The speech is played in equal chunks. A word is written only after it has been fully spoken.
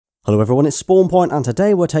Hello everyone, it's SpawnPoiint and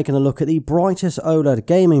today we're taking a look at the Brightest OLED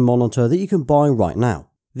gaming monitor that you can buy right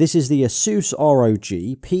now. This is the Asus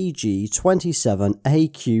ROG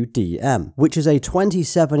PG27AQDM, which is a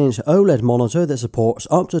 27-inch OLED monitor that supports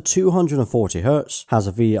up to 240Hz, has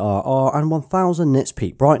a VRR and 1000 nits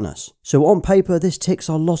peak brightness. So on paper this ticks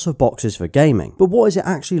a lot of boxes for gaming, but what is it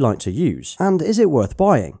actually like to use, and is it worth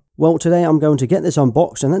buying? Well, today I'm going to get this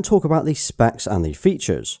unboxed and then talk about the specs and the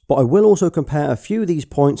features, but I will also compare a few of these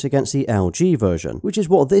points against the LG version, which is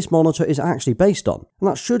what this monitor is actually based on, and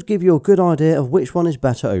that should give you a good idea of which one is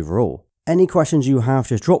better overall. Any questions you have,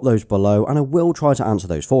 just drop those below and I will try to answer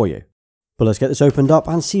those for you. But let's get this opened up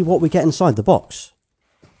and see what we get inside the box.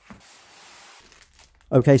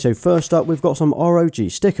 Okay, so first up we've got some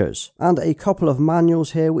ROG stickers, and a couple of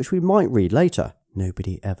manuals here which we might read later.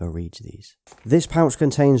 Nobody ever reads these. This pouch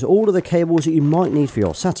contains all of the cables that you might need for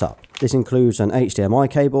your setup. This includes an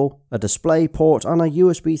HDMI cable, a display port and a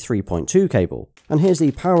USB 3.2 cable. And here's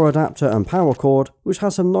the power adapter and power cord, which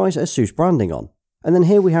has some nice Asus branding on. And then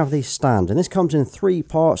here we have the stand, and this comes in 3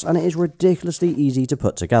 parts and it is ridiculously easy to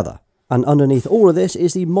put together. And underneath all of this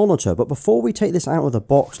is the monitor, but before we take this out of the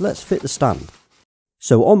box, let's fit the stand.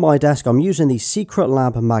 So on my desk I'm using the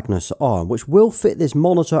Secretlab Magnus arm, which will fit this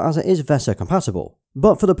monitor as it is VESA compatible.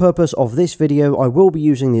 But for the purpose of this video I will be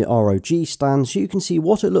using the ROG stand so you can see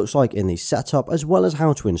what it looks like in the setup as well as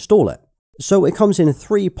how to install it. So it comes in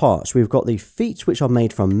 3 parts. We've got the feet, which are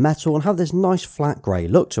made from metal and have this nice flat grey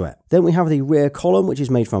look to it. Then we have the rear column, which is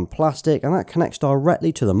made from plastic and that connects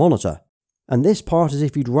directly to the monitor. And this part is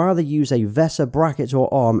if you'd rather use a VESA bracket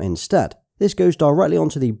or arm instead. This goes directly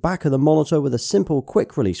onto the back of the monitor with a simple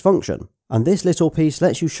quick release function, and this little piece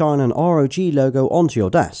lets you shine an ROG logo onto your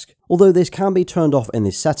desk, although this can be turned off in the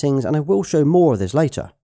settings and I will show more of this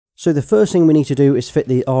later. So the first thing we need to do is fit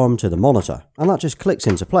the arm to the monitor, and that just clicks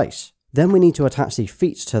into place. Then we need to attach the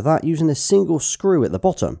feet to that using a single screw at the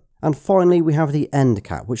bottom, and finally we have the end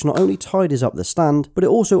cap, which not only tidies up the stand, but it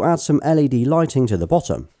also adds some LED lighting to the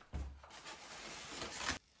bottom.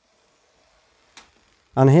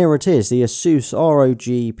 And here it is, the Asus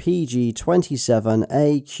ROG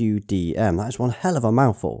PG27AQDM. That is one hell of a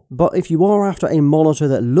mouthful. But if you are after a monitor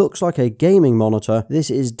that looks like a gaming monitor,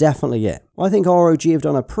 this is definitely it. I think ROG have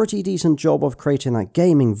done a pretty decent job of creating that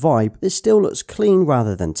gaming vibe that still looks clean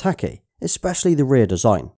rather than tacky, especially the rear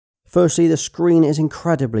design. Firstly, the screen is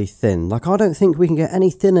incredibly thin, like I don't think we can get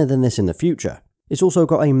any thinner than this in the future. It's also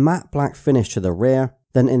got a matte black finish to the rear.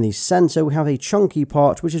 Then in the center we have a chunky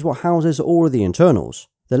part which is what houses all of the internals.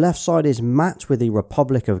 The left side is matte with the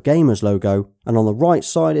Republic of Gamers logo, and on the right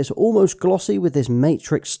side it's almost glossy with this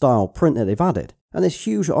matrix style print that they've added. And this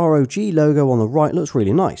huge ROG logo on the right looks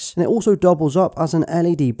really nice, and it also doubles up as an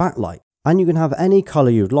LED backlight. And you can have any colour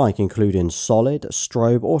you'd like, including solid,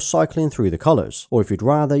 strobe or cycling through the colours, or if you'd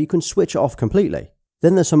rather you can switch it off completely.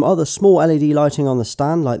 Then there's some other small LED lighting on the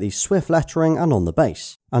stand like the Swift lettering and on the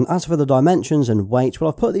base. And as for the dimensions and weight, well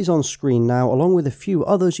I've put these on screen now along with a few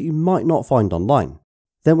others you might not find online.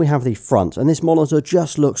 Then we have the front, and this monitor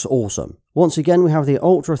just looks awesome. Once again we have the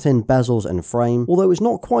ultra thin bezels and frame, although it's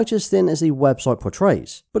not quite as thin as the website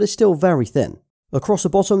portrays, but it's still very thin. Across the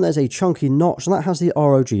bottom there's a chunky notch and that has the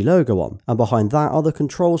ROG logo on, and behind that are the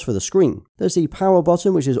controls for the screen. There's the power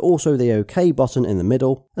button, which is also the OK button in the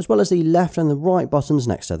middle, as well as the left and the right buttons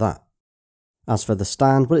next to that. As for the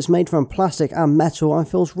stand, well it's made from plastic and metal and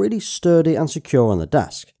feels really sturdy and secure on the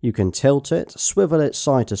desk. You can tilt it, swivel it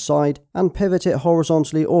side to side, and pivot it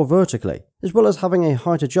horizontally or vertically, as well as having a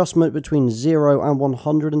height adjustment between 0 and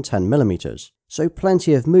 110mm, so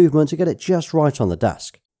plenty of movement to get it just right on the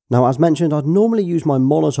desk. Now as mentioned, I'd normally use my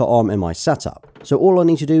monitor arm in my setup, so all I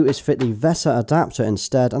need to do is fit the VESA adapter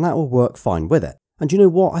instead and that will work fine with it. And you know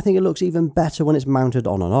what, I think it looks even better when it's mounted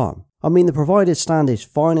on an arm. I mean the provided stand is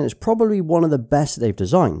fine and it's probably one of the best they've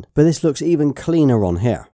designed, but this looks even cleaner on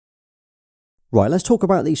here. Right, let's talk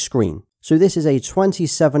about the screen. So this is a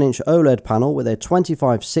 27-inch OLED panel with a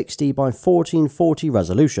 2560 by 1440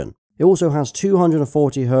 resolution. It also has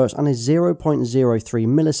 240Hz and a 0.03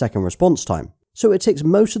 millisecond response time. So it ticks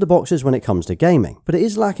most of the boxes when it comes to gaming, but it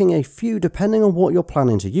is lacking a few depending on what you're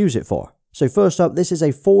planning to use it for. So first up, this is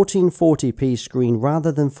a 1440p screen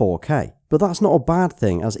rather than 4K. But that's not a bad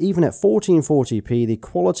thing, as even at 1440p the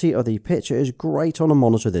quality of the picture is great on a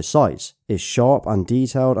monitor this size. It's sharp and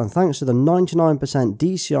detailed, and thanks to the 99%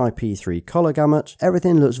 DCI-P3 colour gamut,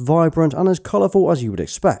 everything looks vibrant and as colourful as you would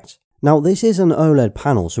expect. Now this is an OLED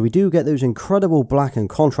panel, so we do get those incredible black and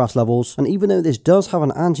contrast levels, and even though this does have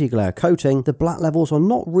an anti-glare coating, the black levels are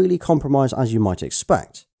not really compromised as you might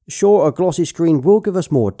expect. Sure, a glossy screen will give us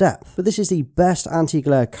more depth, but this is the best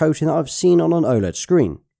anti-glare coating that I've seen on an OLED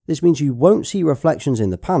screen. This means you won't see reflections in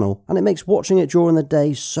the panel, and it makes watching it during the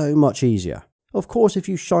day so much easier. Of course, if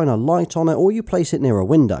you shine a light on it or you place it near a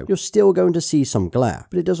window, you're still going to see some glare,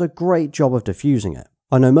 but it does a great job of diffusing it.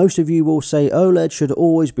 I know most of you will say OLED should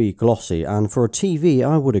always be glossy, and for a TV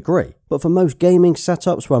I would agree. But for most gaming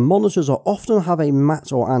setups where monitors often have a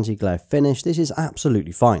matte or anti-glare finish, this is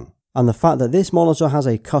absolutely fine. And the fact that this monitor has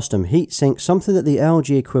a custom heatsink, something that the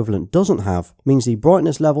LG equivalent doesn't have, means the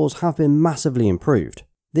brightness levels have been massively improved.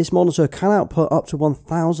 This monitor can output up to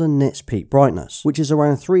 1000 nits peak brightness, which is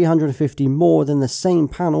around 350 more than the same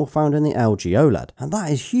panel found in the LG OLED, and that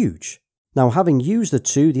is huge. Now, having used the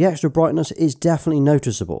two, the extra brightness is definitely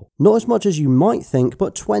noticeable. Not as much as you might think,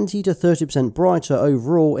 but 20 to 30% brighter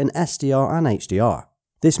overall in SDR and HDR.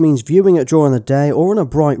 This means viewing it during the day or in a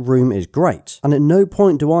bright room is great, and at no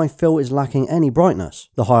point do I feel it's lacking any brightness.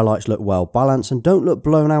 The highlights look well balanced and don't look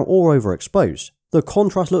blown out or overexposed. The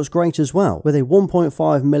contrast looks great as well, with a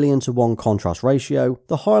 1.5 million to 1 contrast ratio.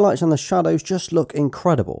 The highlights and the shadows just look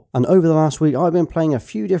incredible, and over the last week I've been playing a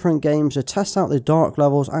few different games to test out the dark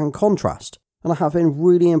levels and contrast, and I have been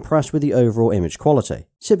really impressed with the overall image quality.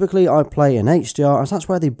 Typically I play in HDR as that's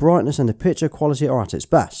where the brightness and the picture quality are at its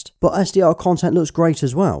best, but SDR content looks great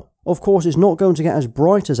as well. Of course, it's not going to get as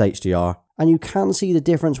bright as HDR, and you can see the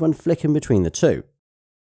difference when flicking between the two.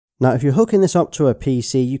 Now, if you're hooking this up to a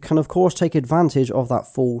PC, you can of course take advantage of that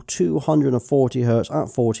full 240Hz at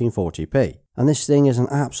 1440p. And this thing is an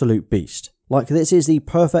absolute beast. Like, this is the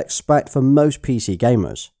perfect spec for most PC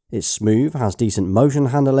gamers. It's smooth, has decent motion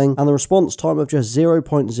handling, and the response time of just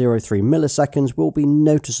 0.03 milliseconds will be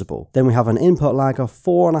noticeable. Then we have an input lag of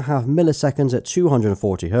 4.5 milliseconds at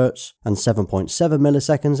 240Hz and 7.7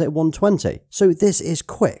 milliseconds at 120. So this is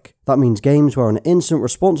quick. That means games where an instant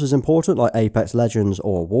response is important, like Apex Legends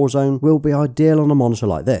or Warzone, will be ideal on a monitor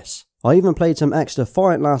like this. I even played some extra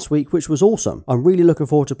Defiant last week, which was awesome. I'm really looking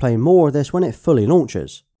forward to playing more of this when it fully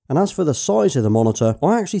launches. And as for the size of the monitor,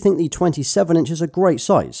 I actually think the 27-inch is a great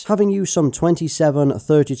size. Having used some 27,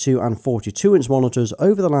 32 and 42-inch monitors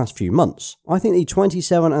over the last few months, I think the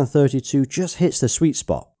 27 and 32 just hits the sweet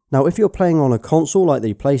spot. Now, if you're playing on a console like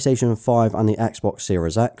the PlayStation 5 and the Xbox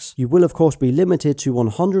Series X, you will of course be limited to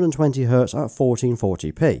 120Hz at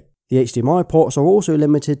 1440p. The HDMI ports are also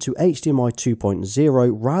limited to HDMI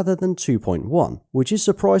 2.0 rather than 2.1, which is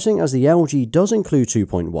surprising as the LG does include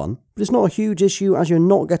 2.1, but it's not a huge issue as you're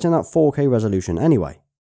not getting that 4K resolution anyway.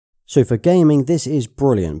 So for gaming, this is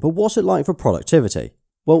brilliant, but what's it like for productivity?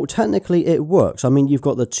 Well, technically it works. I mean, you've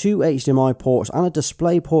got the two HDMI ports and a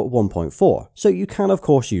DisplayPort 1.4, so you can of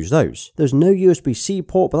course use those. There's no USB-C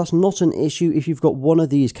port, but that's not an issue if you've got one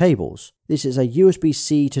of these cables. This is a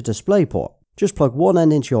USB-C to DisplayPort. Just plug one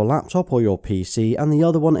end into your laptop or your PC and the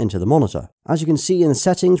other one into the monitor. As you can see in the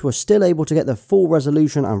settings, we're still able to get the full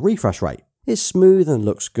resolution and refresh rate. It's smooth and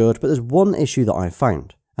looks good, but there's one issue that I've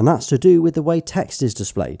found, and that's to do with the way text is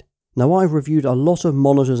displayed. Now, I've reviewed a lot of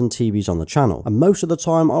monitors and TVs on the channel, and most of the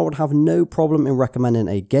time I would have no problem in recommending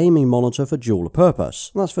a gaming monitor for dual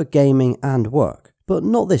purpose, and that's for gaming and work. But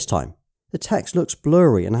not this time. The text looks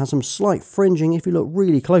blurry and has some slight fringing if you look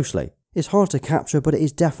really closely. It's hard to capture, but it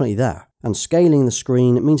is definitely there. And scaling the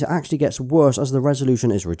screen means it actually gets worse as the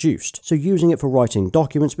resolution is reduced, so using it for writing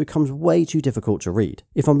documents becomes way too difficult to read.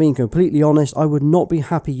 If I'm being completely honest, I would not be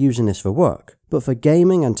happy using this for work, but for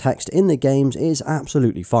gaming and text in the games it is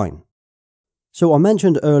absolutely fine. So I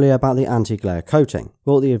mentioned earlier about the anti-glare coating.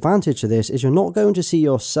 Well, the advantage to this is you're not going to see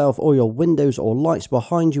yourself or your windows or lights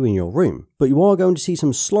behind you in your room, but you are going to see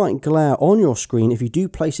some slight glare on your screen if you do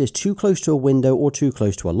place this too close to a window or too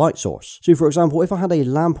close to a light source. So for example, if I had a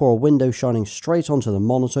lamp or a window shining straight onto the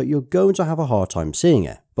monitor, you're going to have a hard time seeing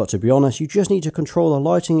it. But to be honest, you just need to control the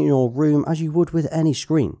lighting in your room as you would with any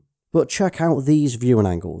screen. But check out these viewing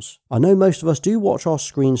angles. I know most of us do watch our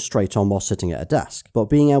screens straight on while sitting at a desk, but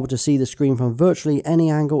being able to see the screen from virtually any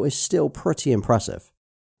angle is still pretty impressive.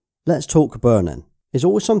 Let's talk burn-in. It's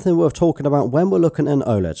always something worth talking about when we're looking at an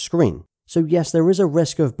OLED screen. So yes, there is a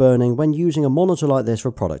risk of burning when using a monitor like this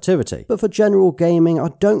for productivity, but for general gaming I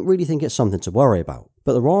don't really think it's something to worry about.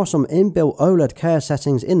 But there are some inbuilt OLED care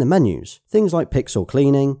settings in the menus, things like pixel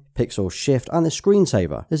cleaning, pixel shift and the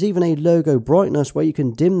screensaver. There's even a logo brightness where you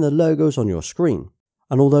can dim the logos on your screen.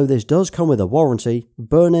 And although this does come with a warranty,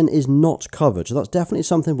 burn-in is not covered, so that's definitely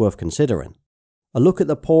something worth considering. A look at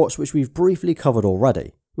the ports, which we've briefly covered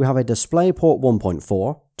already. We have a DisplayPort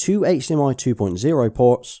 1.4, two HDMI 2.0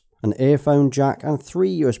 ports, an earphone jack and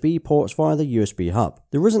 3 USB ports via the USB hub.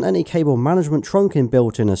 There isn't any cable management trunking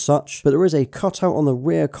built in as such, but there is a cutout on the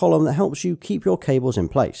rear column that helps you keep your cables in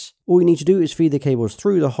place. All you need to do is feed the cables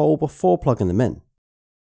through the hole before plugging them in.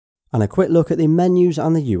 And a quick look at the menus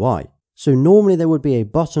and the UI. So normally there would be a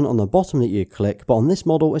button on the bottom that you click, but on this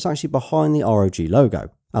model it's actually behind the ROG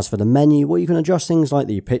logo. As for the menu, well, you can adjust things like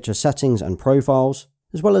the picture settings and profiles,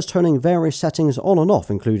 as well as turning various settings on and off,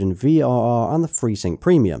 including VRR and the FreeSync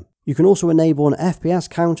Premium. You can also enable an FPS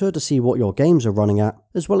counter to see what your games are running at,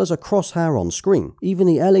 as well as a crosshair on screen. Even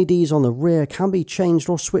the LEDs on the rear can be changed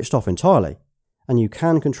or switched off entirely, and you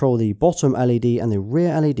can control the bottom LED and the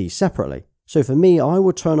rear LED separately. So for me, I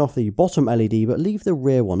would turn off the bottom LED but leave the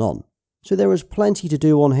rear one on. So there is plenty to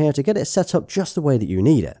do on here to get it set up just the way that you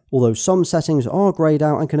need it, although some settings are greyed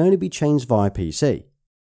out and can only be changed via PC.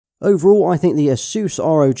 Overall, I think the ASUS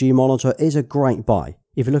ROG monitor is a great buy.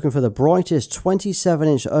 If you're looking for the brightest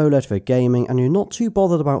 27-inch OLED for gaming and you're not too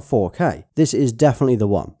bothered about 4K, this is definitely the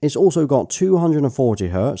one. It's also got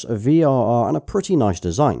 240Hz, a VRR and a pretty nice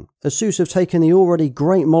design. ASUS have taken the already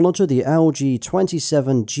great monitor, the LG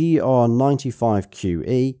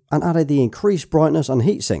 27GR95QE, and added the increased brightness and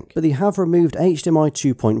heatsink, but they have removed HDMI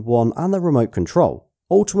 2.1 and the remote control.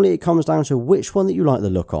 Ultimately, it comes down to which one that you like the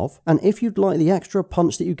look of, and if you'd like the extra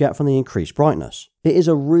punch that you get from the increased brightness. It is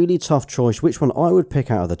a really tough choice which one I would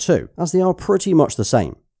pick out of the two, as they are pretty much the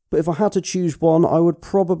same. But if I had to choose one, I would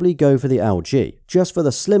probably go for the LG, just for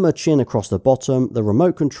the slimmer chin across the bottom, the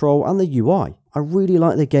remote control and the UI. I really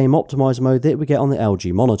like the game optimized mode that we get on the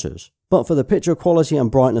LG monitors. But for the picture quality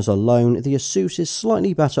and brightness alone, the ASUS is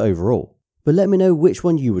slightly better overall. But let me know which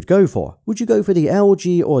one you would go for. Would you go for the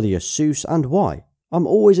LG or the ASUS, and why? I'm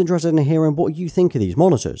always interested in hearing what you think of these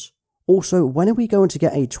monitors. Also, when are we going to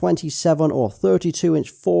get a 27 or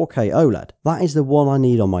 32-inch 4K OLED? That is the one I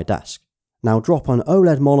need on my desk. Now drop an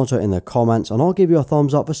OLED monitor in the comments and I'll give you a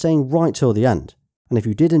thumbs up for staying right till the end. And if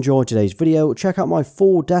you did enjoy today's video, check out my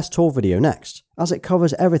full desk tour video next, as it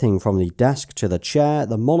covers everything from the desk to the chair,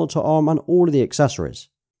 the monitor arm and all of the accessories.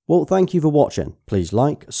 Well, thank you for watching. Please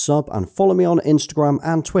like, sub and follow me on Instagram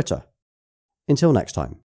and Twitter. Until next time.